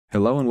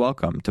Hello and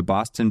welcome to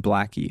Boston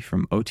Blackie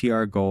from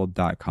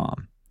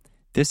OTRGold.com.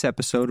 This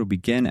episode will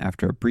begin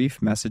after a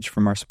brief message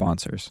from our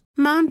sponsors.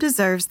 Mom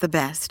deserves the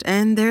best,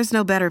 and there's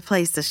no better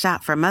place to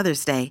shop for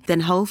Mother's Day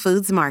than Whole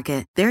Foods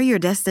Market. They're your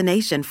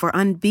destination for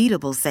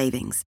unbeatable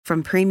savings,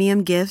 from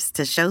premium gifts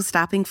to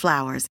show-stopping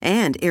flowers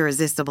and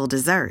irresistible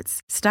desserts.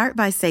 Start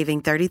by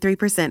saving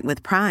 33%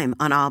 with Prime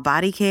on all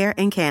body care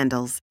and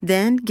candles.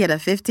 Then get a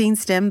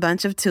 15-stem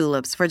bunch of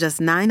tulips for just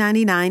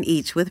 $9.99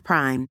 each with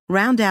Prime.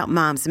 Round out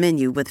Mom's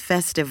menu with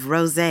festive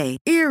rosé,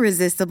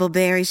 irresistible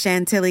berry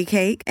chantilly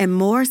cake, and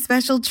more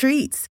special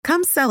treats.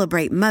 Come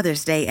celebrate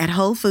Mother's Day at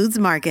Whole Foods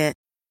Market.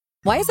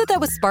 Why is it that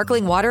with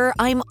sparkling water,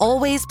 I'm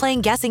always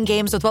playing guessing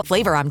games with what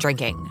flavor I'm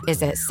drinking?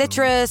 Is it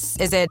citrus?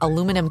 Is it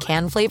aluminum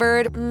can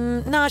flavored?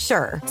 Not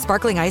sure.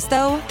 Sparkling ice,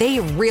 though,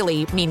 they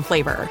really mean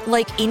flavor.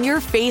 Like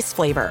in-your-face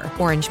flavor.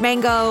 Orange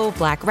mango,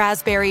 black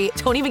raspberry.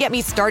 Don't even get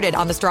me started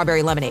on the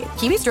strawberry lemonade.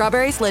 Kiwi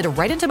Strawberry slid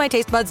right into my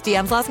taste buds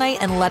DMs last night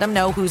and let them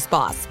know who's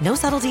boss. No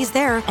subtleties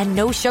there, and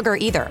no sugar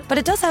either. But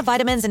it does have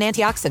vitamins and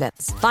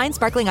antioxidants. Find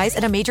Sparkling Ice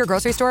at a major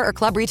grocery store or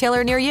club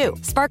retailer near you.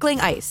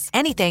 Sparkling Ice.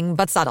 Anything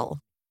but subtle.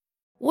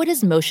 What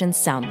does motion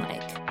sound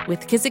like?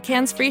 With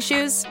Kizikans free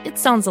shoes, it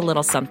sounds a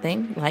little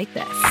something like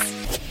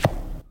this.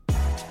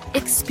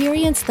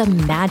 Experience the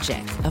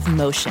magic of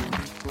motion.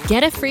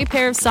 Get a free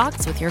pair of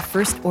socks with your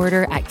first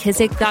order at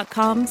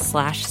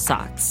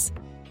kizik.com/socks.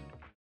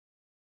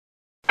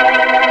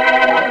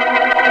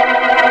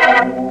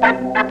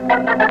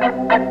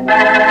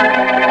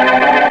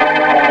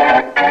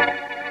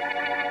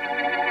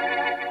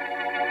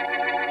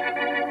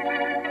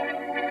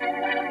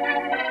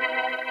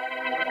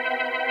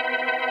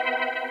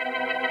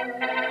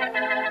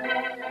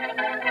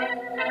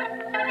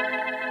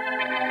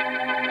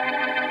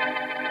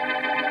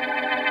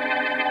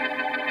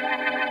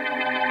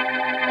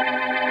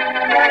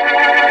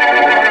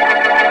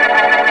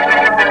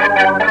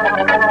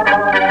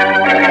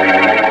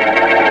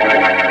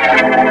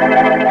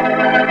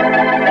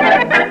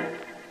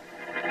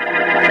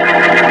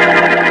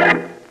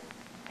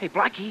 Hey,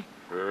 Blackie.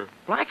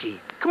 Blackie,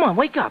 come on,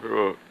 wake up.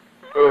 Come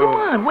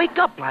on, wake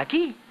up,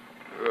 Blackie.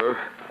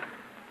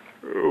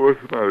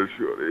 What's the matter,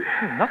 Shorty?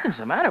 Nothing's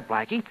the matter,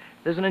 Blackie.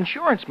 There's an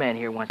insurance man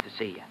here who wants to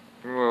see you.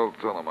 Well,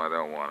 tell him I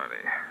don't want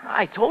any.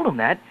 I told him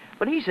that,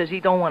 but he says he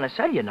don't want to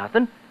sell you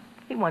nothing.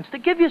 He wants to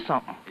give you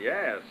something.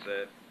 Yes,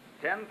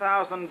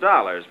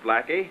 $10,000,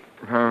 Blackie.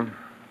 Huh?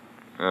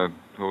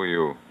 Who are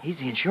you? He's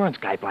the insurance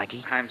guy,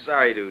 Blackie. I'm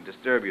sorry to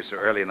disturb you so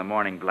early in the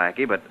morning,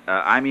 Blackie, but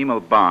I'm Emil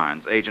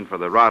Barnes, agent for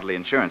the Rodley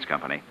Insurance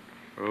Company.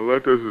 Well,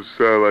 that doesn't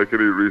sound like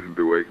any reason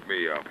to wake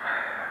me up.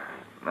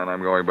 Then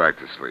I'm going back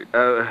to sleep.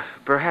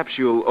 Perhaps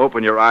you'll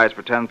open your eyes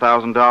for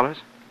 $10,000?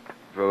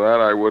 For that,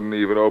 I wouldn't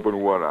even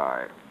open one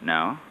eye.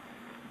 No?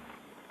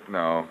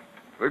 No.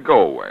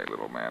 Go away,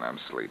 little man. I'm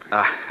sleepy.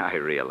 I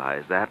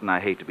realize that, and I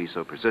hate to be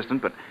so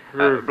persistent, but,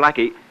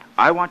 Blackie,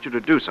 I want you to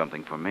do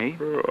something for me.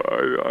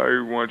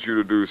 I want you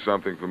to do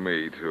something for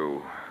me,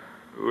 too.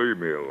 Leave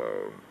me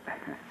alone.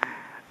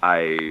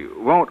 I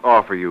won't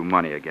offer you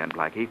money again,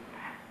 Blackie.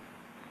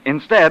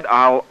 Instead,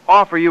 I'll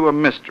offer you a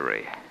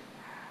mystery.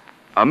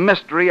 A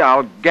mystery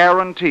I'll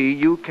guarantee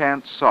you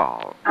can't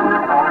solve.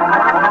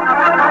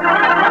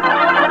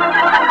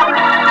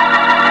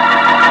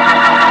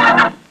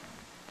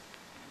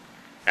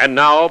 And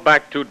now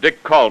back to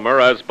Dick Calmer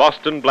as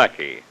Boston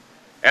Blackie.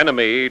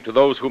 Enemy to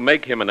those who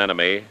make him an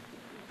enemy.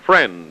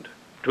 Friend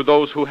to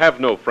those who have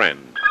no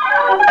friend.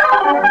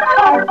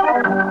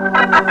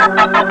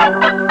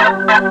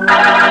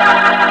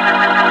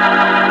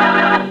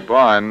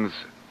 Barnes,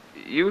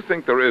 you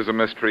think there is a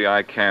mystery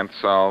I can't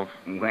solve?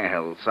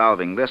 Well,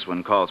 solving this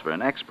one calls for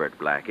an expert,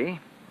 Blackie.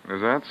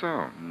 Is that so?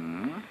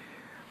 Mm-hmm.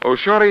 Oh,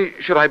 Shorty,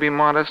 should I be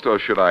modest or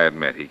should I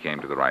admit he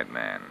came to the right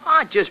man?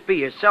 Just be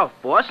yourself,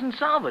 boss, and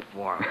solve it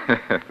for him.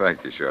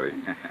 Thank you, Shorty.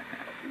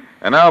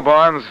 And now,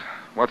 Barnes,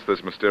 what's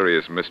this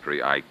mysterious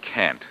mystery I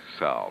can't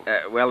solve?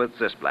 Well, it's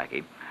this,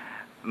 Blackie.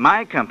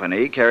 My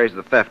company carries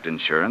the theft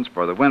insurance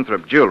for the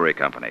Winthrop Jewelry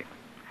Company.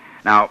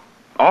 Now,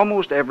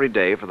 almost every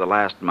day for the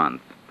last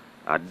month,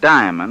 a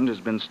diamond has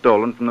been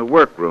stolen from the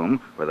workroom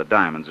where the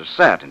diamonds are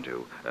set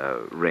into.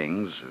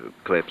 Rings,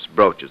 clips,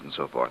 brooches, and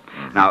so forth.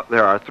 Mm-hmm. Now,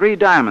 there are 3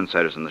 diamond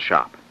setters in the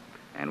shop,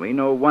 and we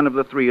know one of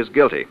the 3 is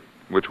guilty.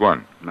 Which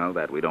one? Well,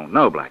 that we don't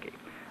know, Blackie.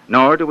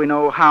 Nor do we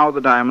know how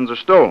the diamonds are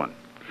stolen.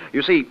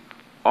 You see,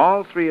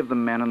 all 3 of the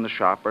men in the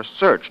shop are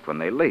searched when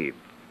they leave.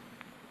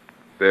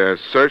 They're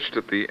searched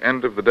at the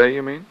end of the day,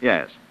 you mean?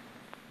 Yes.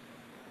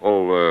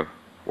 Oh,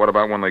 what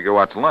about when they go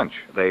out to lunch?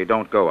 They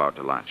don't go out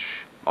to lunch.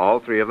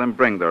 All 3 of them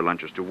bring their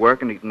lunches to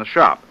work and eat in the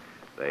shop.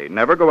 They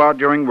never go out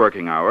during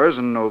working hours,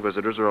 and no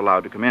visitors are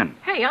allowed to come in.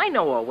 Hey, I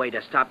know a way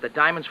to stop the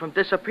diamonds from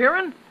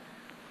disappearing.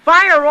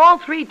 Fire all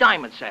 3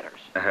 diamond setters.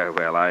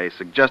 Well, I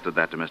suggested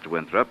that to Mr.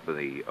 Winthrop,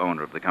 the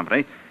owner of the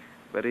company,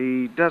 but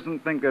he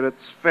doesn't think that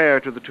it's fair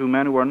to the 2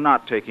 men who are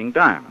not taking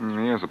diamonds.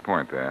 He has a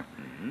point there.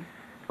 Mm-hmm.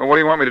 Well, what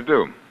do you want me to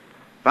do?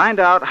 Find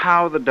out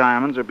how the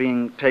diamonds are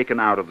being taken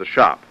out of the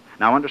shop.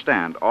 Now,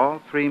 understand,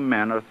 all 3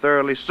 men are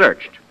thoroughly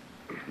searched.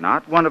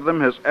 Not one of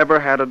them has ever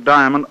had a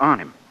diamond on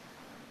him.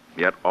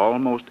 Yet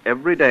almost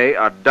every day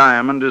a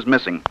diamond is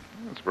missing.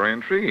 That's very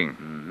intriguing.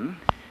 Mm-hmm.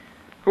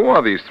 Who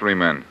are these three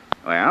men?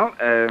 Well,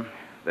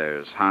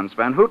 there's Hans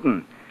Van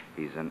Houten.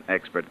 He's an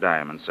expert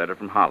diamond setter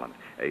from Holland.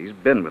 He's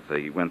been with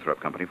the Winthrop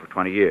Company for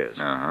 20 years.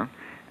 Uh-huh.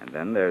 And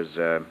then there's,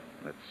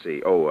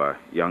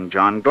 young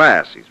John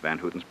Glass. He's Van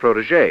Houten's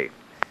protege.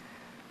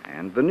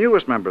 And the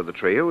newest member of the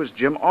trio is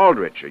Jim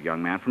Aldrich, a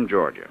young man from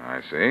Georgia.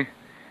 I see.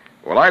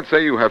 Well, I'd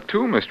say you have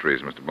two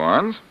mysteries, Mr.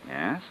 Barnes.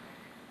 Yes?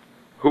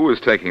 Who is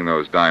taking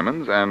those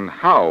diamonds, and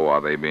how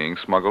are they being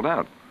smuggled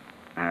out?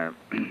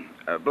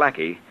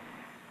 Blackie,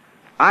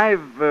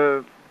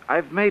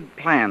 I've made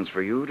plans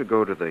for you to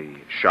go to the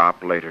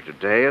shop later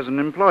today as an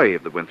employee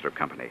of the Winthrop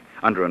Company.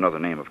 Under another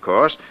name, of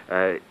course.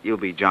 You'll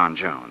be John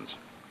Jones.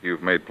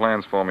 You've made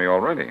plans for me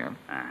already, huh?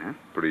 Uh-huh.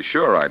 Pretty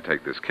sure I'd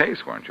take this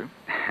case, weren't you?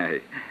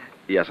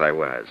 Yes, I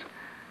was.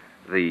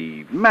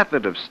 The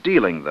method of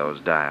stealing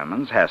those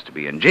diamonds has to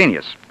be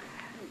ingenious.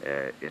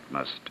 It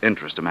must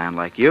interest a man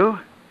like you.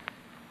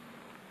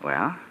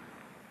 Well,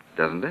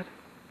 doesn't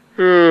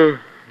it?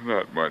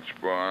 Not much,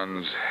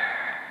 Barnes.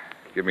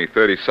 Give me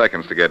 30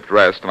 seconds to get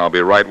dressed, and I'll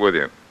be right with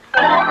you.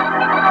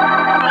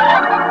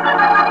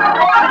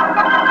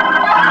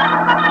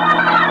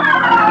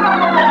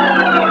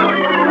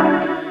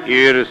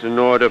 Here is an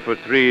order for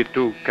 3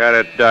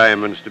 2-carat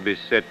diamonds to be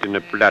set in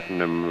a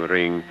platinum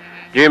ring.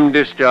 Jim,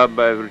 this job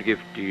I will give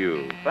to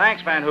you.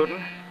 Thanks, Van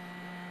Houten.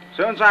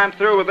 Soon as I'm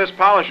through with this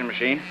polishing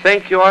machine.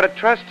 Think you ought to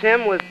trust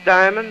him with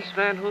diamonds,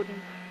 Van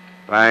Houten?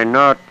 Why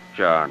not,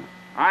 John?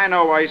 I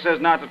know why he says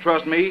not to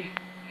trust me.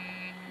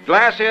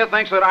 Glass here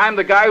thinks that I'm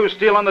the guy who's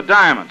stealing the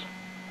diamonds.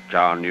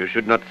 John, you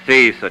should not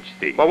say such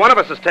things. Well, one of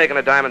us is taking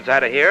the diamonds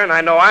out of here, and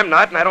I know I'm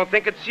not, and I don't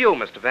think it's you,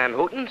 Mr. Van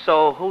Houten,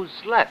 so who's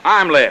left?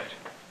 I'm left.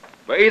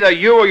 But either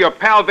you or your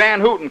pal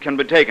Van Houten can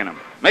be taking them.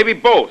 Maybe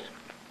both.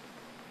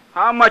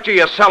 How much are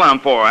you selling them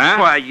for, huh?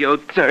 Why, you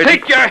dirty...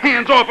 Take your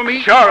hands off of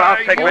me. Sure, I'll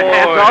take my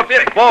hands off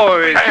you.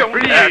 Boys,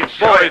 please,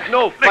 boys,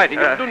 no fighting.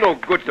 It'll do no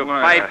good to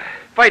fight.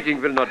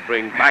 Fighting will not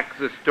bring back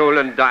the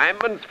stolen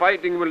diamonds.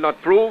 Fighting will not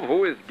prove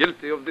who is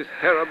guilty of this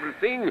terrible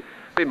thing.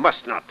 We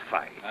must not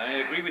fight. I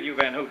agree with you,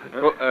 Van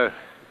Houten.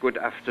 Good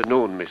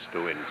afternoon,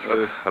 Mr.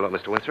 Winthrop. Hello,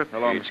 Mr. Winthrop.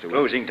 Hello, Mr. Winthrop.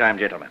 Closing time,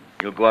 gentlemen.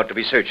 You'll go out to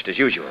be searched as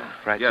usual.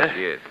 Right, Yes, sir?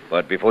 he is.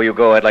 But before you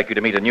go, I'd like you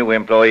to meet a new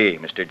employee,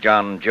 Mr.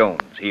 John Jones.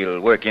 He'll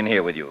work in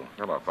here with you.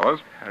 Hello, fellas.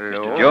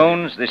 Hello. Mr.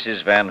 Jones, this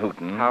is Van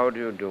Houten. How do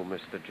you do,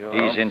 Mr.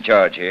 Jones? He's in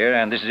charge here,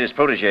 and this is his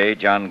protege,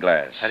 John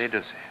Glass. How do you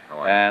do, sir? How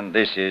are you? And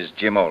this is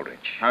Jim Aldrich.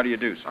 How do you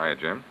do, sir? Hiya,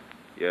 Jim.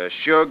 You're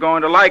sure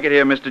going to like it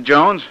here, Mr.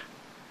 Jones.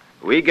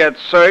 We get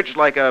searched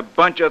like a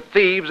bunch of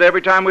thieves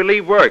every time we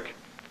leave work.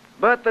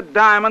 But the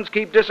diamonds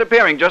keep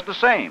disappearing just the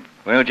same.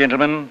 Well,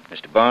 gentlemen,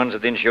 Mr. Barnes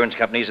of the insurance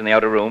company's in the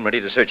outer room,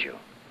 ready to search you.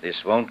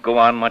 This won't go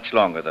on much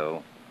longer,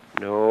 though.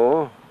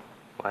 No.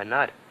 Why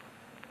not?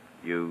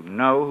 You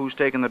know who's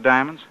taking the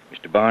diamonds?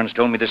 Mr. Barnes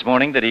told me this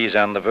morning that he's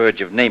on the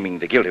verge of naming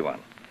the guilty one.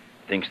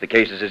 Thinks the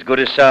case is as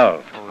good as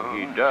solved. Oh,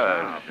 he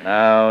does.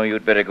 Now,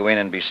 you'd better go in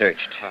and be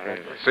searched.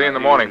 See you in the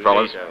morning,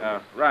 fellas.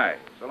 Right.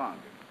 So long.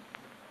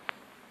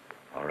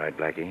 All right,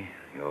 Blackie.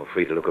 You're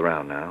free to look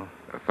around now.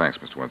 Thanks,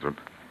 Mr. Winthrop.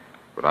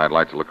 But I'd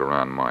like to look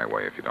around my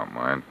way, if you don't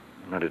mind.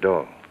 Not at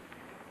all.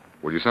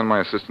 Will you send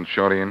my assistant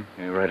Shorty in?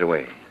 Right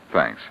away.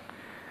 Thanks.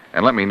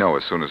 And let me know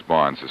as soon as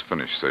Barnes has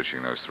finished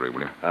searching those three,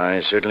 will you?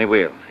 I certainly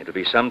will. It'll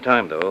be some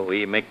time, though.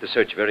 We make the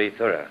search very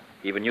thorough.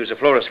 Even use a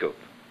fluoroscope.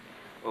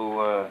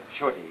 Oh,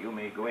 Shorty, you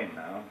may go in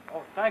now.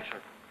 Oh, thanks,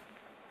 sir.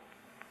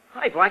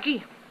 Hi,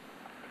 Blackie.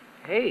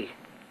 Hey,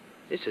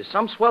 this is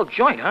some swell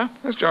joint, huh?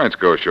 As joints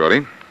go,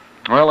 Shorty.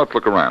 Well, let's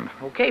look around.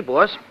 Okay,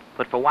 boss.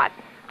 But for what?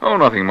 Oh,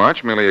 nothing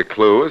much. Merely a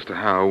clue as to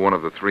how one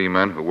of the three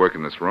men who work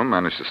in this room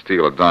managed to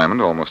steal a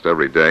diamond almost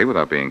every day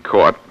without being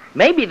caught.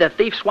 Maybe the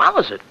thief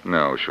swallows it.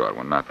 No, short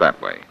one, not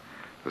that way.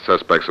 The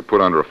suspects are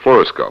put under a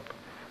fluoroscope.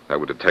 That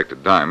would detect a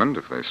diamond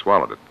if they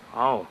swallowed it.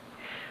 Oh.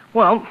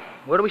 Well,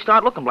 where do we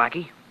start looking,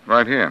 Blackie?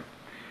 Right here.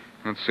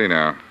 Let's see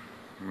now.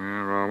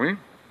 Where are we?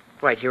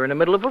 Right here in the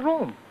middle of a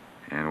room.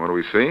 And what do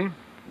we see?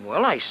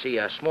 Well, I see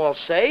a small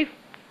safe,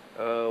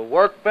 a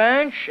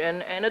workbench,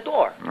 and a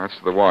door. That's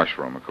the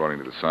washroom,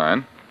 according to the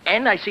sign.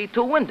 And I see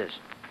two windows.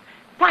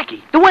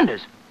 Blackie, the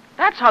windows.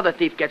 That's how the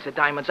thief gets the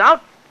diamonds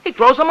out. He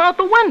throws them out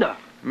the window.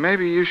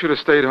 Maybe you should have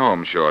stayed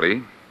home,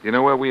 Shorty. You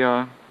know where we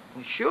are?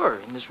 Well, sure,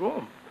 in this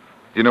room.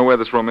 Do you know where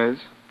this room is?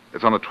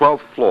 It's on the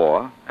 12th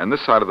floor, and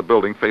this side of the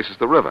building faces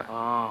the river.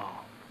 Oh.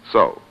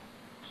 So?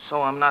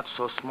 So I'm not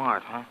so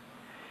smart, huh?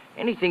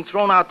 Anything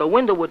thrown out the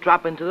window would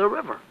drop into the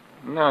river.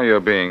 Now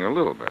you're being a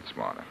little bit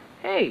smarter.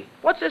 Hey,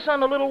 what's this on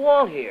the little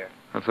wall here?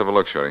 Let's have a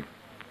look, Shorty.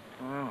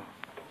 Oh,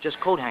 just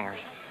coat hangers.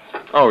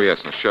 Oh, yes,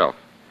 on the shelf.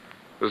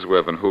 This is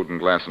where Van Houten,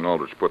 Glass, and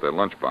Aldrich put their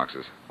lunch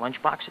boxes.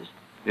 Lunch boxes?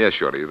 Yes,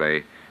 Shorty.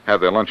 They have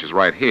their lunches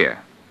right here.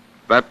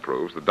 That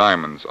proves the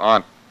diamonds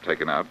aren't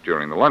taken out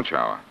during the lunch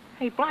hour.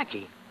 Hey,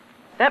 Blackie,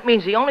 that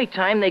means the only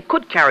time they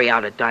could carry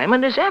out a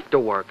diamond is after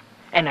work.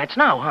 And that's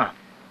now, huh?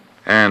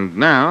 And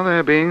now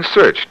they're being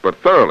searched, but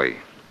thoroughly.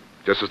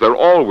 Just as they're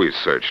always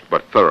searched,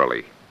 but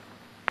thoroughly.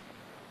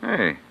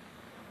 Hey,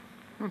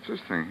 what's this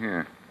thing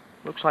here?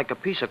 Looks like a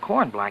piece of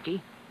corn,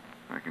 Blackie.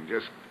 I can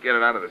just get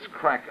it out of this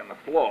crack in the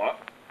floor.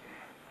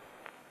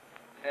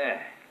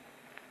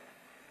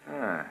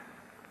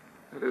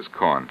 It is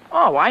corn.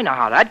 Oh, I know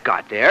how that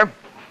got there.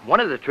 One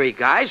of the three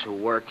guys who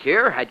work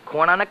here had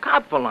corn on the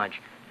cob for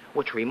lunch.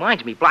 Which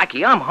reminds me,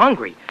 Blackie, I'm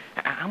hungry.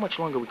 How much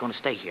longer are we going to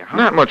stay here, huh?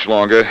 Not much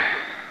longer.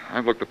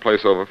 I've looked the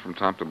place over from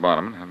top to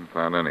bottom and haven't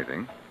found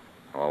anything.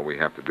 All we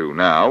have to do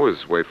now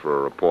is wait for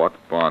a report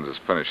that Barnes has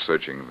finished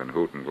searching Van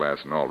Houten,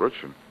 Glass, and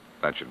Aldrich, and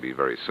that should be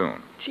very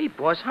soon. Gee,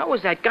 boss, how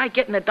was that guy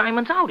getting the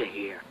diamonds out of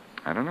here?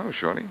 I don't know,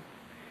 Shorty.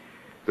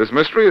 This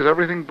mystery is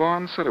everything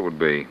Barnes said it would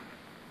be.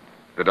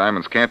 The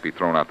diamonds can't be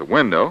thrown out the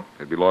window.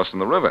 They'd be lost in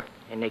the river.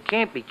 And they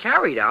can't be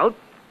carried out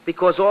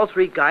because all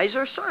three guys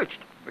are searched.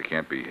 They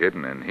can't be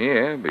hidden in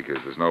here because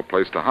there's no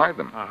place to hide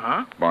them.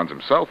 Uh-huh. Barnes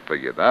himself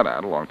figured that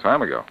out a long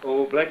time ago.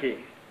 Oh, Blackie.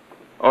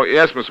 Oh,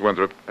 yes, Mr.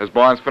 Winthrop. Has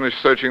Barnes finished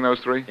searching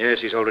those three? Yes,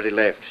 he's already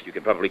left. You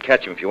could probably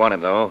catch him if you want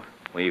him, though.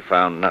 We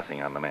found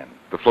nothing on the men.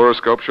 The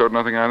fluoroscope showed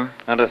nothing either?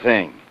 Not a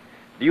thing.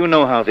 Do you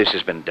know how this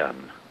has been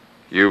done?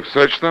 You've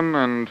searched them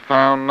and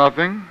found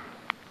nothing?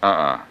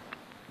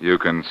 You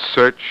can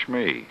search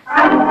me.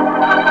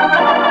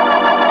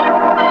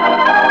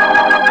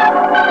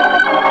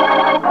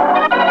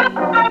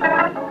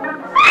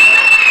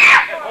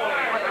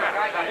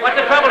 What's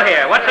the trouble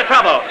here? What's the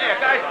trouble?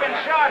 Guy's been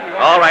shot.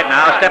 All right,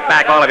 now, step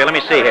back, all of you. Let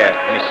me see here.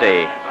 Let me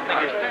see.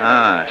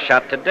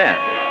 Shot to death.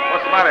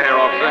 What's the matter here,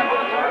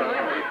 officer?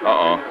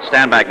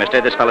 Stand back,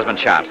 mister. This fellow's been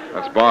shot.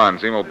 That's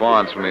Barnes, Emil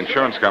Barnes from the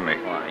insurance company.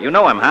 You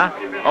know him, huh?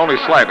 Only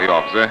slightly,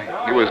 officer.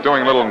 He was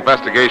doing a little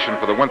investigation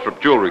for the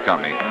Winthrop Jewelry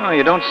Company. Oh,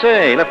 you don't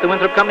say. He left the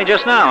Winthrop Company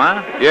just now,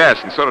 huh?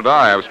 Yes, and so did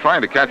I. I was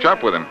trying to catch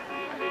up with him.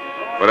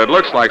 But it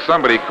looks like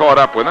somebody caught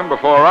up with him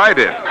before I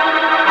did.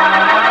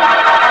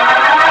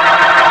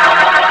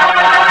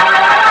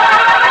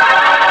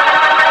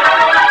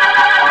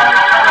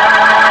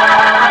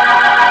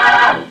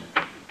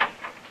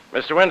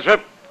 Mr.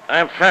 Winthrop,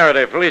 I'm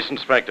Faraday, police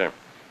inspector.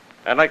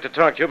 I'd like to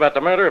talk to you about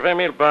the murder of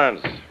Emil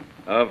Barnes.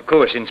 Of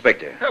course,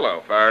 Inspector.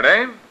 Hello,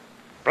 Faraday.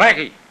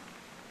 Blackie,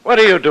 what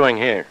are you doing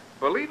here?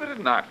 Believe it or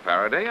not,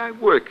 Faraday, I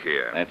work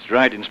here. That's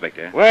right,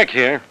 Inspector. Work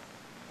here?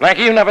 Blackie,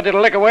 you never did a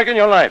lick of work in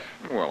your life.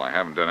 Well, I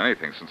haven't done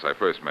anything since I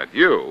first met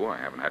you. I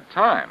haven't had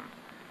time.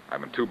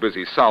 I've been too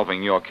busy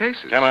solving your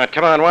cases. Come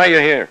on, why are you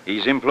here?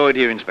 He's employed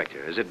here,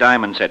 Inspector, as a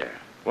diamond setter.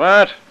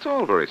 What? It's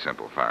all very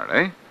simple,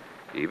 Faraday.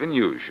 Even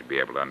you should be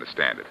able to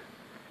understand it.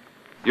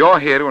 You're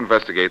here to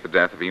investigate the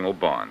death of Emil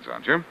Barnes,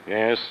 aren't you?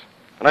 Yes.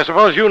 And I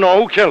suppose you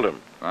know who killed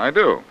him. I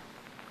do.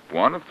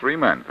 One of three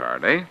men,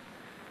 Faraday.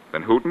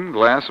 Van Houten,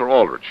 Glass, or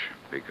Aldrich.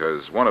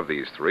 Because one of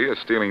these three is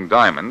stealing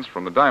diamonds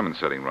from the diamond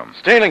setting room.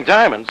 Stealing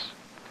diamonds?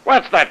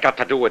 What's that got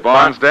to do with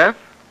Barnes' death?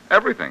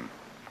 Everything.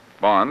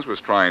 Barnes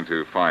was trying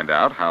to find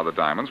out how the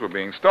diamonds were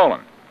being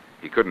stolen.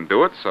 He couldn't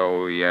do it,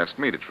 so he asked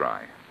me to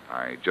try.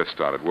 I just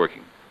started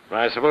working.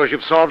 I suppose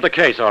you've solved the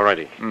case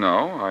already.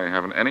 No, I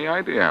haven't any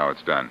idea how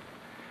it's done.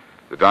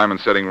 The diamond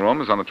setting room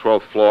is on the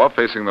 12th floor,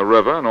 facing the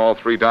river, and all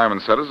three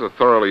diamond setters are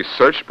thoroughly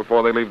searched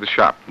before they leave the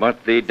shop.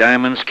 But the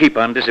diamonds keep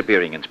on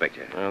disappearing,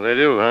 Inspector. Well, they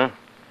do, huh?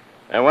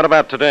 And what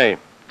about today?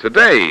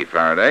 Today,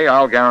 Faraday,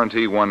 I'll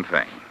guarantee one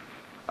thing.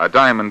 A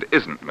diamond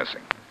isn't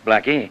missing.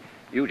 Blackie,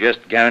 you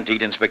just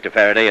guaranteed Inspector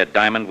Faraday a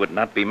diamond would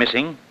not be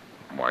missing?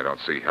 Well, I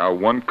don't see how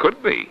one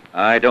could be.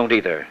 I don't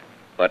either.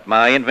 But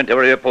my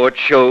inventory report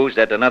shows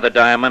that another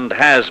diamond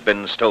has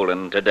been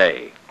stolen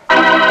today.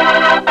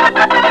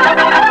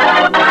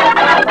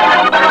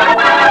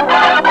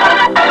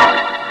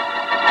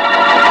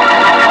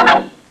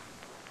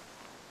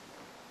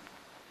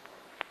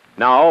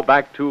 Now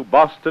back to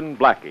Boston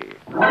Blackie.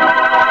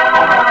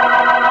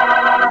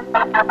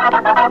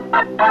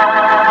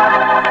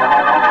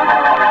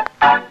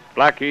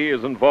 Blackie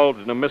is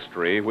involved in a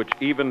mystery which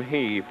even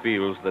he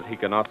feels that he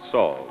cannot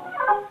solve.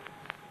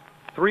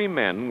 Three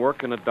men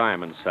work in a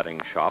diamond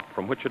setting shop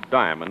from which a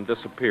diamond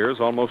disappears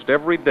almost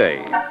every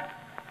day.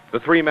 The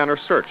three men are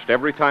searched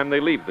every time they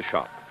leave the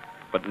shop,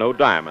 but no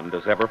diamond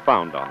is ever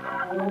found on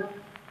them.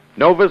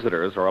 No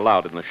visitors are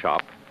allowed in the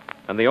shop,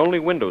 and the only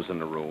windows in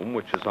the room,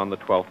 which is on the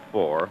 12th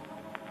floor,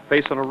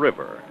 face on a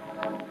river.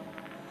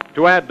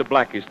 To add to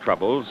Blackie's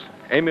troubles,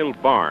 Emil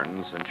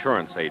Barnes,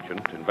 insurance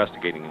agent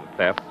investigating the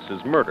thefts,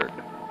 is murdered,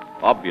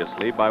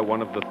 obviously by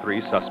one of the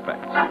three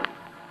suspects.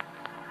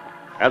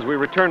 As we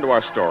return to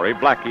our story,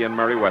 Blackie and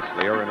Mary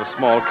Wesley are in a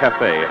small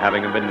cafe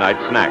having a midnight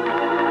snack.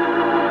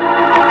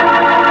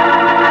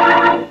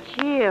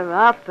 Cheer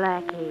up,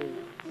 Blackie.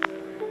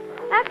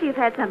 After you've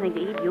had something to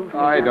eat, you'll feel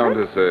I don't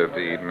better. deserve to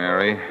eat,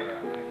 Mary.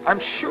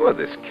 I'm sure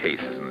this case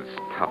isn't as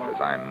tough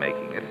as I'm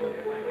making it.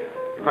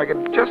 If I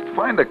could just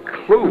find a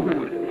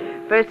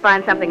clue. First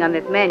find something on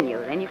this menu,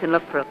 then you can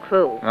look for a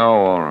clue.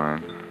 Oh, all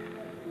right.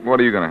 What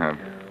are you going to have?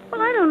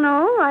 Well, I don't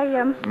know.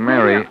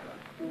 Mary,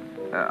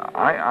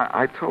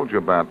 I told you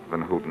about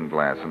Van Houten,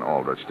 Glass, and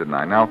Aldrich, didn't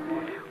I? Now,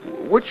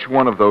 which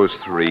one of those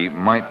three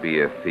might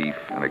be a thief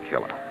and a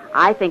killer?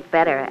 I think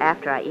better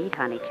after I eat,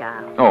 honey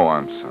child. Oh,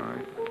 I'm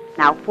sorry.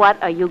 Now,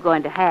 what are you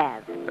going to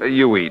have?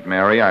 You eat,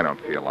 Mary. I don't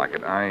feel like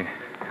it. I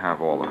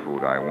have all the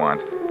food I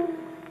want.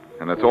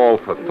 And it's all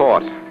for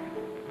thought.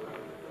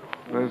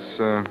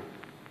 This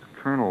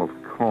kernel of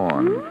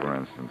corn, for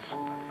instance.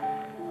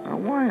 Now,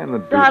 why in the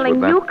deuce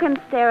Darling, would that... you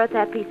can stare at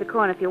that piece of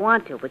corn if you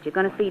want to, but you're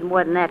going to feed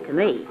more than that to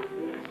me.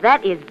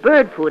 That is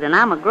bird food, and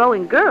I'm a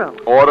growing girl.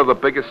 Order the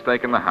biggest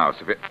steak in the house.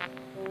 If it...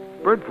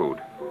 Bird food.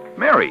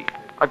 Mary,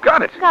 I've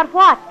got it. Got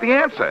what? The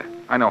answer.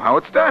 I know how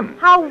it's done.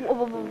 How?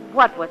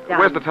 What was done?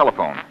 Where's the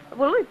telephone?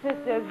 Well, it's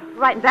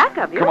right in back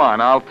of you. Come on,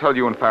 I'll tell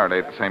you and Faraday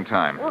at the same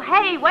time. Well,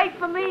 hey, wait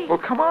for me. Well,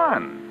 come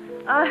on.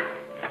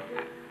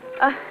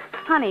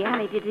 Honey,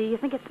 do you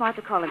think it's smart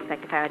to call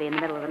Inspector Faraday in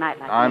the middle of the night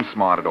like I'm that?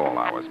 smart at all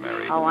hours,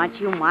 Mary. Oh, aren't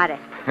you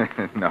modest?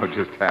 No,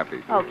 just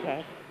happy.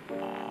 Okay.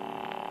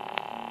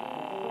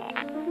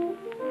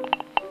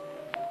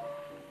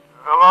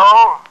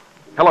 Hello?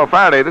 Hello,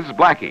 Faraday. This is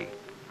Blackie.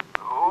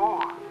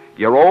 Who?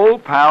 Your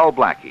old pal,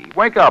 Blackie.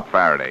 Wake up,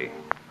 Faraday.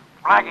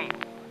 Blackie,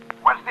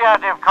 what's the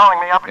idea of calling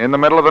me up? In the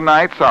middle of the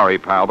night? Sorry,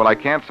 pal, but I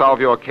can't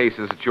solve your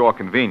cases at your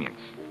convenience.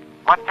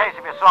 What case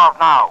have you solved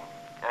now?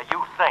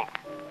 You think.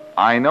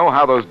 I know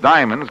how those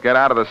diamonds get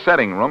out of the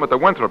setting room at the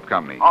Winthrop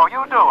Company. Oh,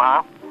 you do,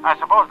 huh? I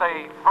suppose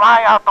they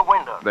fly out the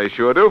window. They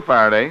sure do,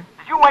 Faraday.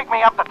 Did you wake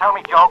me up to tell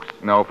me jokes?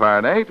 No,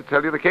 Faraday. To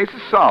tell you the case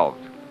is solved.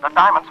 The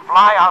diamonds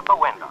fly out the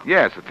window.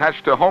 Yes,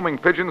 attached to homing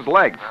pigeon's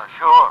legs.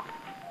 Sure.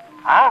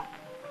 Huh?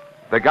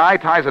 The guy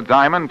ties a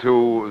diamond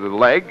to the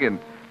leg, and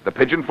the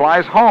pigeon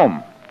flies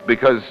home,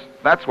 because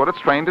that's what it's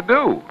trained to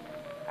do.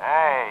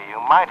 Hey, you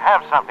might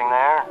have something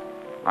there.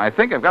 I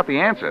think I've got the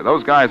answer.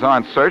 Those guys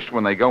aren't searched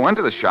when they go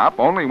into the shop,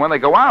 only when they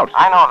go out.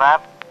 I know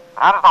that.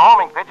 But how does the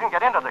homing pigeon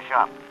get into the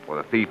shop? Well,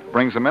 the thief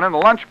brings them in a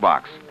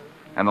lunchbox.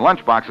 And the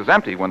lunchbox is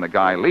empty when the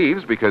guy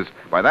leaves, because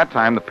by that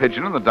time the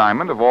pigeon and the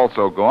diamond have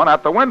also gone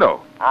out the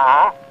window.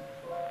 Uh-huh.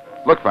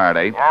 Look,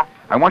 Faraday. Yeah?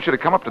 I want you to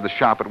come up to the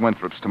shop at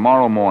Winthrop's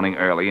tomorrow morning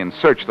early and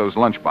search those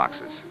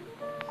lunchboxes.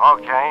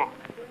 Okay.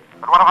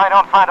 But what if I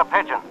don't find a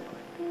pigeon?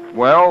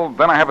 Well,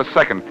 then I have a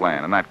second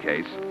plan in that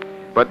case.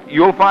 But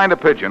you'll find a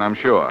pigeon, I'm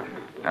sure.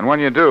 And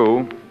when you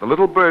do, the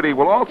little birdie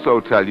will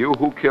also tell you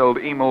who killed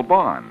Emil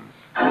Barnes.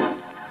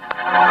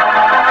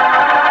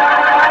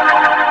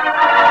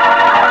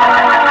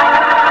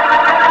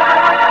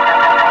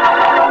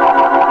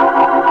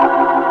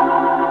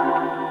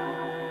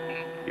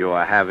 You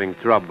are having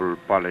trouble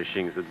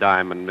polishing the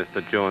diamond,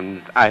 Mr.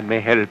 Jones. I may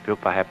help you,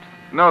 perhaps.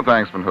 No,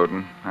 thanks, Van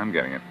Houten. I'm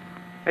getting it.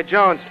 Hey,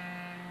 Jones,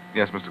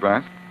 Yes, Mr.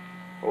 Glass?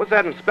 what was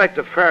that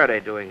Inspector Faraday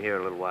doing here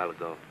a little while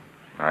ago?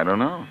 I don't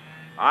know.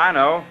 I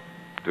know.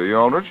 Do you,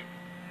 Aldrich?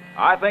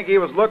 I think he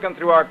was looking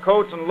through our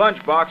coats and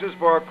lunch boxes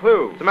for a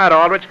clue. What's the matter,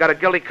 Aldrich? Got a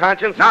guilty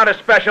conscience? Not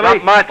especially.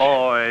 Not much.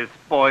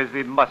 Boys,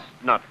 we must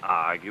not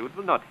argue. It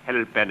will not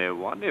help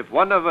anyone. If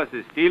one of us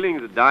is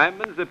stealing the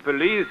diamonds, the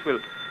police will...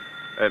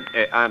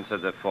 answer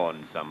the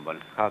phone,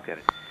 someone. I'll get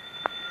it.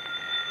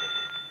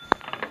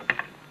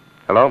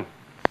 Hello?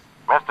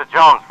 Mr.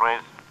 Jones,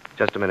 please.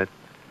 Just a minute.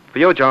 For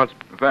you, Jones.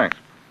 Thanks.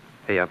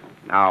 Here.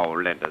 Now,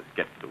 let us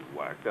get to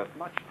work. There's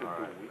much to do.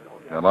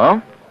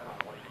 Hello?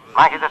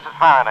 Blackie, this is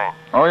Faraday.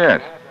 Oh,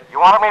 yes. You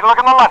wanted me to look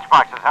in the lunch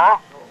boxes, huh?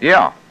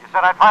 Yeah. You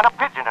said I'd find a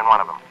pigeon in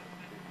one of them.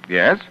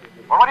 Yes?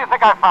 Well, what do you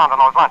think I found in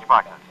those lunch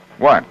boxes?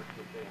 What?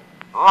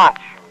 Lunch.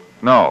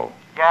 No.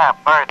 Yeah,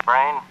 bird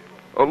brain.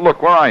 Oh,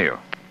 look, where are you?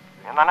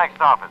 In the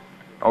next office.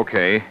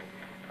 Okay.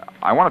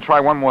 I want to try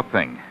one more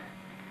thing.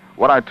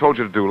 What I told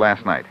you to do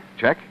last night.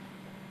 Check?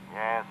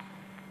 Yes.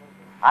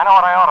 I know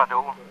what I ought to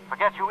do.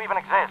 Forget you even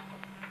exist.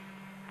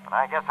 But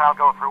I guess I'll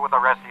go through with the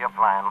rest of your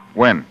plan.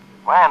 When?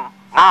 When?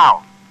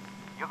 Now.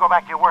 You go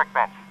back to your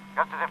workbench,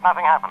 just as if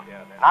nothing happened.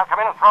 And I'll come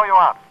in and throw you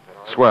out.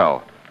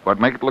 Swell. But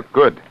make it look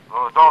good.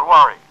 Oh, don't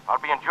worry.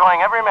 I'll be enjoying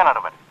every minute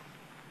of it.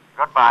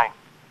 Goodbye.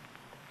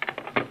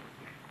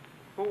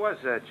 Who was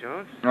that,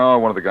 Jones? Oh,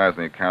 one of the guys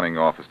in the accounting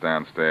office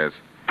downstairs.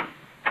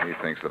 He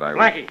thinks that I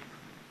was... Blackie,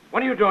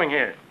 what are you doing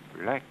here?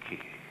 Blackie.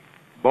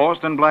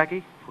 Boston,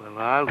 Blackie? Well,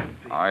 I'll be...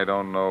 I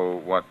don't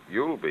know what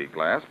you'll be,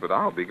 Glass, but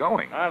I'll be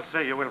going. I'll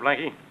say you will,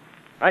 Blackie.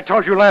 I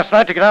told you last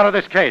night to get out of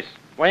this case.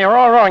 Well, you're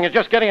all wrong. You're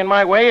just getting in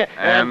my way.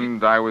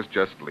 And I was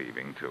just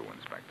leaving, too,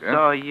 Inspector.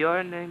 So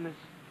your name is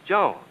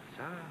Jones,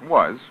 huh?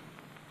 Was.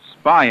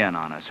 Spying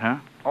on us, huh?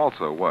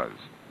 Also was.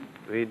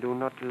 We do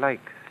not like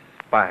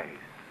spies,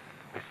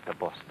 Mr.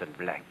 Boston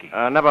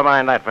Blackie. Never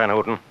mind that, Van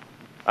Houten.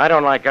 I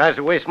don't like guys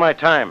who waste my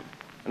time.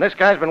 And this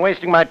guy's been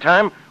wasting my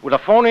time with a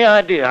phony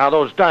idea how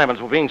those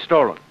diamonds were being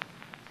stolen.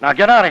 Now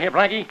get out of here,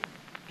 Blackie.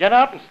 Get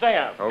out and stay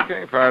out.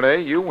 Okay,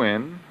 Faraday, you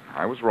win.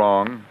 I was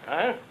wrong.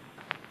 Huh?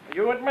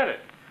 You admit it.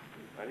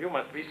 Well, you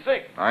must be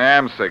sick. I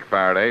am sick,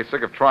 Faraday.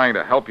 Sick of trying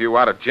to help you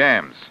out of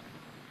jams.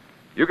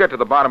 You get to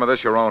the bottom of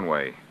this your own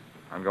way.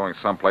 I'm going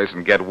someplace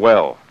and get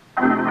well.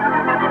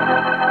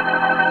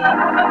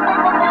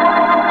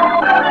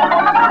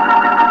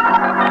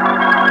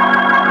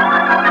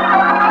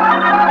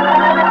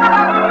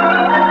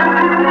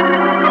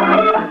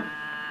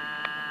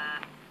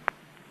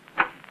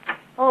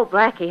 Oh,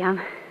 Blackie,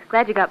 I'm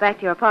glad you got back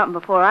to your apartment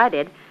before I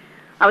did.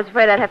 I was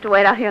afraid I'd have to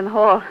wait out here in the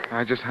hall.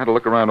 I just had to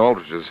look around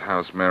Aldrich's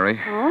house, Mary.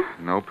 Oh?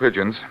 No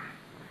pigeons.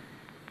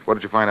 What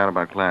did you find out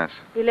about Glass?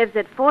 He lives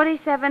at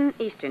 47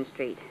 Eastern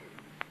Street.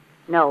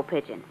 No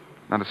pigeons.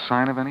 Not a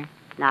sign of any?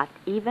 Not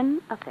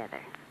even a feather.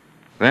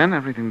 Then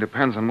everything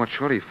depends on what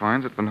Shorty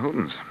finds at Van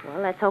Houten's. Well,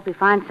 let's hope he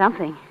finds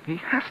something. He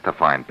has to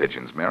find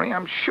pigeons, Mary.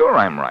 I'm sure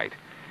I'm right.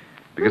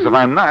 Because if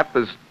I'm not,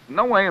 there's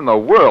no way in the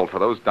world for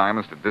those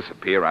diamonds to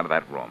disappear out of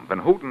that room. Van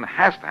Houten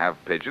has to have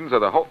pigeons or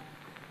the whole...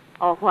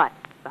 Oh, what?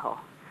 The whole...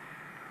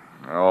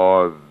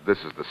 Oh, this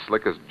is the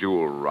slickest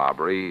jewel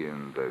robbery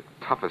and the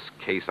toughest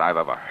case I've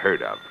ever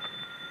heard of.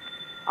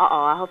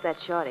 Uh-oh, I hope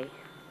that's Shorty.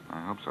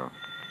 I hope so.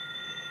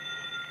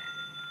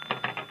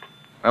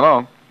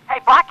 Hello? Hey,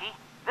 Blackie,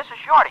 this is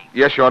Shorty.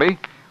 Yes, Shorty?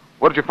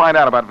 What did you find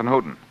out about Van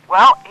Houten?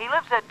 Well, he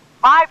lives at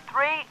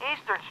 53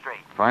 Eastern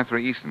Street.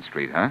 53 Eastern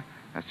Street, huh?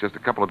 That's just a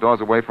couple of doors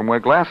away from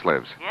where Glass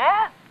lives.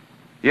 Yeah?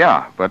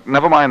 Yeah, but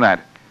never mind that.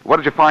 What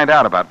did you find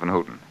out about Van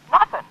Houten?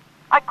 Nothing.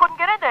 I couldn't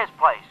get into his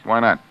place. Why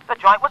not? The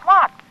joint was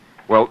locked.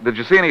 Well, did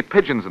you see any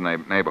pigeons in the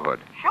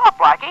neighborhood? Sure,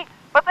 Blackie,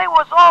 but they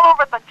was all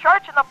over at the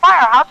church and the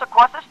firehouse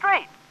across the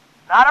street.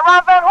 Not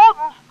around Van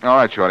Houten's. All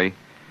right, Shorty.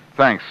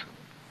 Thanks.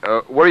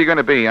 Where are you going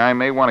to be? I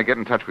may want to get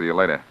in touch with you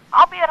later.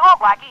 I'll be at home,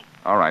 Blackie.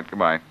 All right,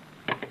 goodbye.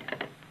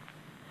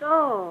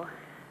 So,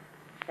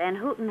 Van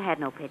Houten had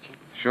no pigeons.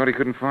 Shorty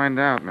couldn't find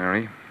out,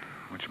 Mary,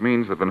 which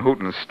means that Van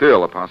Houten is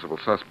still a possible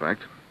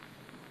suspect.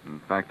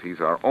 In fact,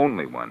 he's our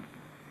only one.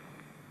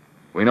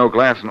 We know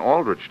Glass and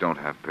Aldrich don't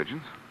have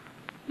pigeons.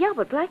 Yeah,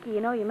 but Blackie,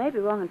 you may be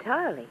wrong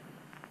entirely.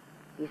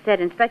 You said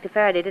Inspector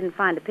Faraday didn't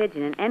find a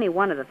pigeon in any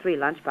one of the 3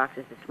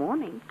 lunchboxes this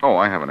morning. Oh,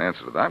 I have an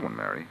answer to that one,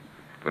 Mary.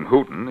 Van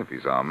Houten, if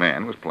he's our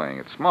man, was playing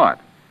it smart.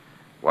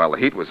 While the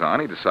heat was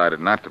on, he decided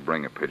not to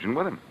bring a pigeon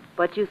with him.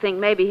 But you think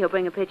maybe he'll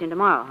bring a pigeon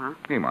tomorrow, huh?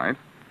 He might.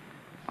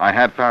 I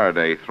had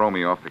Faraday throw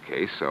me off the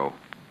case, so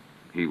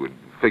he would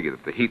figure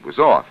that the heat was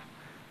off.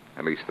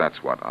 At least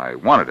that's what I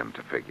wanted him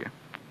to figure.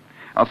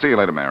 I'll see you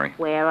later, Mary.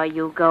 Where are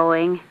you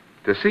going?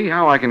 To see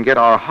how I can get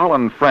our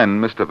Holland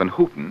friend, Mr. Van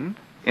Houten,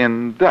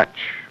 in Dutch.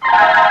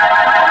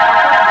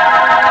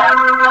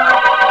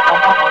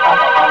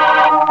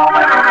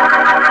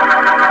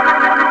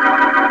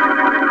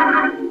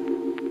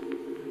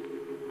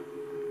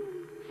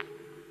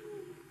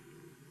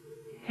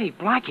 Hey,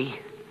 Blackie,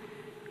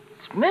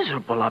 it's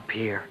miserable up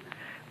here.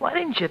 Why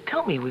didn't you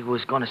tell me we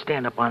was going to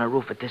stand up on a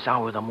roof at this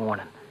hour of the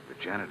morning?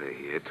 The janitor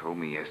here told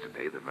me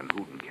yesterday that Van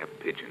Houten kept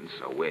pigeons,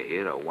 so we're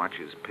here to watch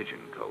his pigeon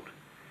cote.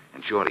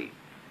 And, Shorty,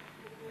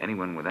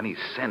 anyone with any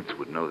sense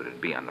would know that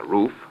it'd be on the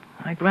roof.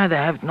 I'd rather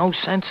have no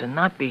sense and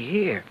not be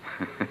here.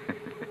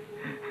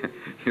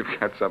 You've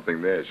got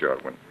something there,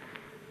 short one.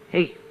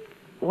 Hey,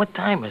 what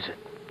time is it?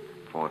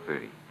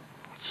 4:30.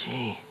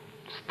 Gee,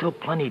 it's still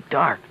plenty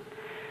dark.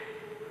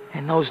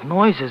 And those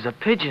noises the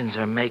pigeons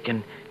are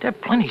making, they're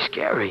plenty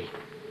scary.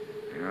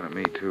 They are to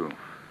me, too.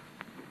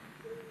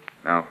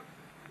 Now,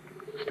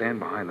 stand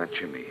behind that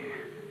chimney here.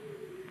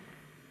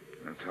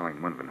 No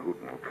telling when Van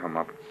Houten will come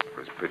up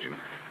for his pigeon.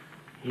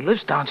 He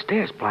lives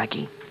downstairs,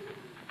 Blackie.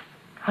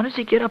 How does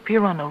he get up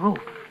here on the roof?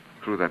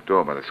 Through that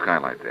door by the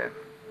skylight there.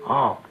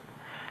 Oh.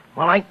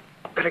 Well, I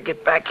better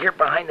get back here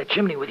behind the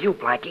chimney with you,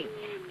 Blackie.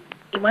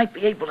 He might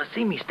be able to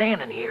see me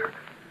standing here.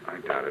 I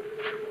doubt it.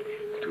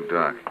 It's too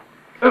dark.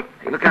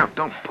 Hey, look out.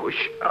 Don't push.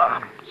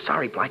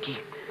 Sorry, Blackie.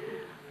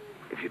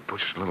 If you'd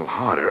pushed a little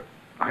harder,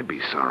 I'd be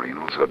sorry and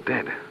also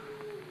dead.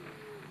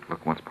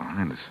 Look what's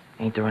behind us.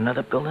 Ain't there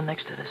another building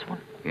next to this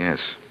one? Yes.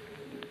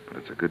 But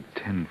it's a good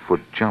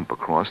 10-foot jump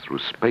across through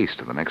space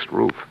to the next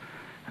roof.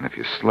 And if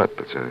you slip,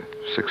 it's a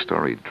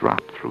 6-story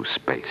drop through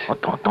space.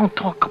 Oh, don't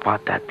talk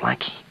about that,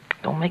 Blackie.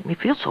 Don't make me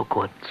feel so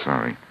good.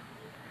 Sorry.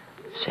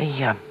 Say,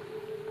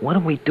 what do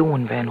we do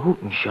when Van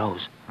Houten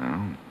shows?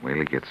 Well,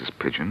 Whaley gets his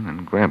pigeon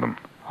and grab him.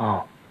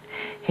 Oh.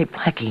 Hey,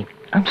 Blackie,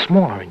 I'm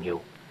smaller than you.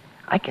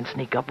 I can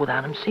sneak up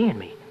without him seeing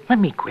me. Let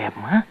me grab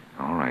him, huh?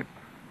 All right.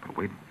 But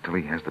wait till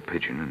he has the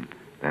pigeon and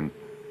then...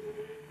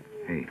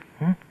 Hey.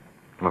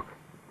 Look.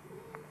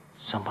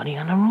 Somebody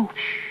on the roof.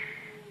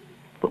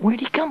 Shh. But where'd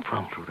he come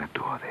from? Through that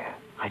door there.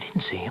 I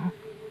didn't see him.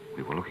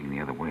 We were looking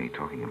the other way,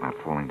 talking about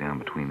falling down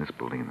between this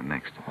building and the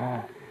next.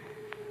 Oh.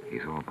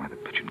 He's all by the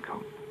pigeon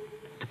cote.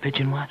 The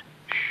pigeon what?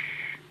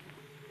 Shh.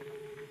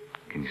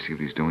 Can you see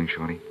what he's doing,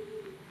 Shorty?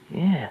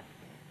 Yeah.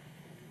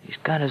 He's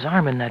got his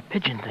arm in that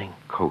pigeon thing.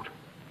 Coat.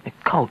 The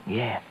coat,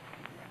 yeah.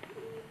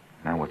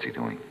 Now what's he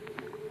doing?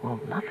 Well,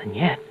 nothing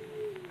yet.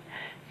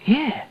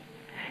 Yeah.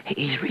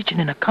 He's reaching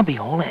in a cubby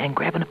hole and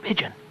grabbing a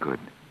pigeon. Good.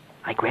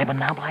 I grab him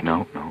now, Blackie?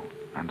 No.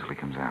 Until he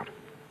comes out.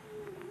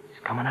 He's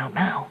coming out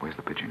now. Where's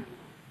the pigeon?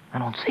 I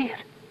don't see it.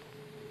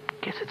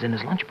 Guess it's in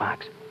his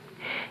lunchbox.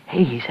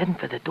 Hey, he's heading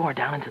for the door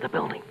down into the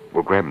building.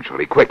 We'll grab him,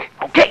 Shorty. Quick.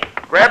 Okay.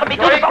 Grab him,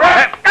 Shorty.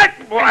 Grab.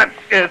 What is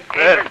this?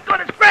 As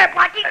good as grab,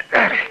 Blackie.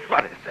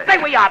 What is this? Stay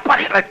where you are,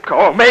 buddy. Let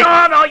go of me.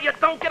 No, you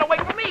don't get away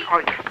from me.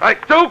 I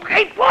do.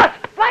 Hey, boss.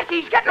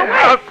 Blackie's getting away.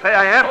 I'll say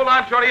I am. Hold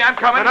on, Shorty. I'm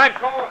coming. And I'm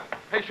going.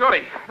 Hey,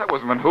 Shorty. That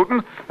wasn't Van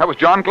Houten. That was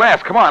John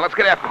Glass. Come on, let's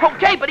get after him.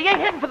 Okay, but he ain't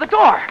heading for the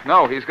door.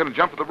 No, he's going to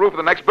jump to the roof of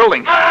the next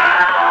building.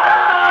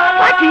 Ah!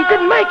 Blackie, he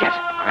didn't make it.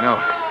 I know.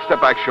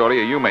 Step back, Shorty,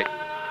 or you may...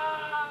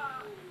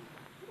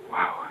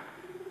 Wow.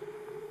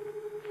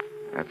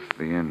 That's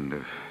the end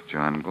of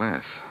John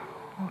Glass.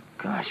 Oh,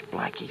 gosh,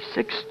 Blackie,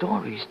 6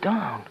 stories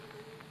down.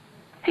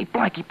 Hey,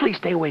 Blackie, please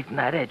stay away from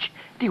that edge.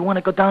 Do you want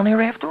to go down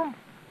there after him?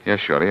 Yes,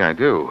 Shorty, I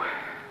do.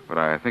 But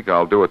I think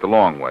I'll do it the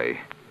long way.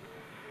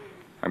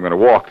 I'm going to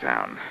walk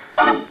down.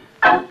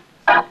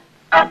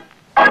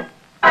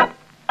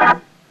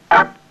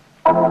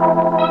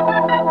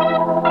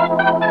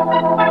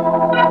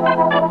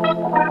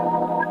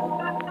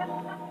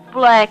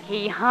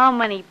 Blackie, how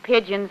many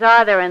pigeons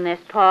are there in this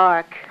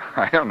park?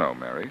 I don't know,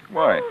 Mary.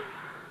 Why?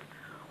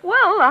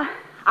 Well,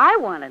 I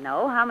want to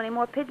know how many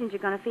more pigeons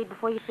you're going to feed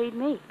before you feed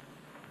me.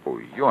 Oh,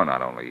 you're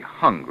not only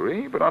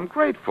hungry, but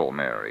ungrateful,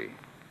 Mary.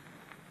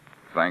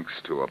 Thanks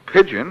to a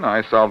pigeon,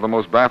 I solved the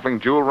most baffling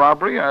jewel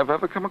robbery I've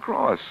ever come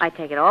across. I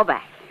take it all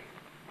back.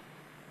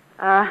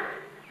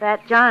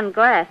 That John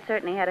Glass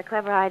certainly had a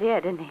clever idea,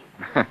 didn't he?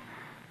 A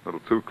little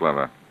too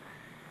clever.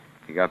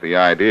 He got the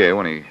idea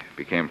when he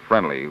became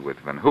friendly with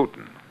Van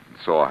Houten and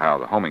saw how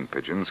the homing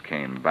pigeons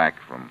came back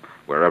from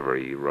wherever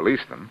he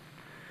released them.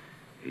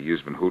 He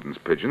used Van Houten's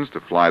pigeons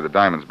to fly the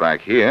diamonds back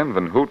here, and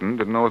Van Houten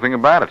didn't know a thing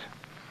about it.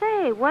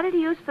 Say, what did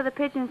he use for the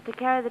pigeons to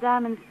carry the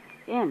diamonds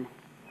in?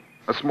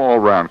 A small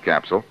round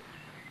capsule.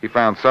 He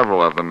found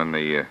several of them in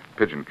the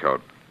pigeon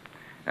cote,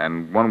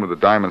 and one with the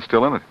diamond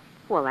still in it.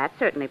 Well, that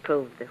certainly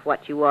proves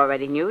what you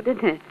already knew,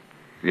 didn't it?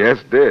 Yes,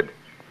 it did.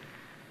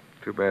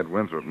 Too bad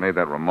Winthrop made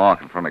that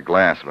remark in front of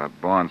Glass about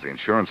Barnes, the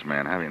insurance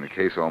man, having the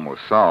case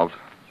almost solved.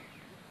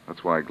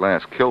 That's why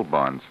Glass killed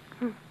Barnes.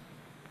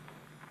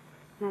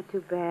 Not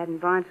too bad,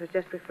 and Barnes was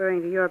just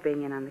referring to your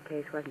being in on the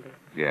case, wasn't he?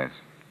 Yes.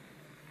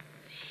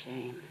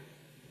 Shame.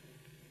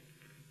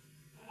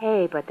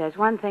 Hey, but there's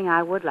one thing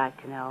I would like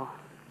to know.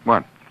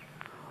 What?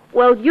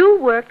 Well, you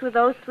worked with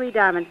those 3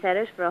 diamond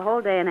setters for a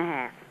whole day and a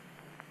half.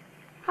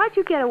 How'd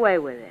you get away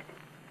with it?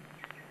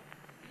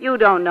 You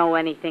don't know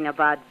anything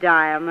about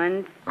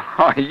diamonds.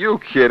 Are you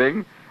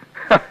kidding?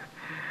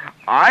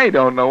 I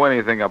don't know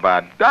anything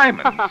about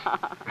diamonds.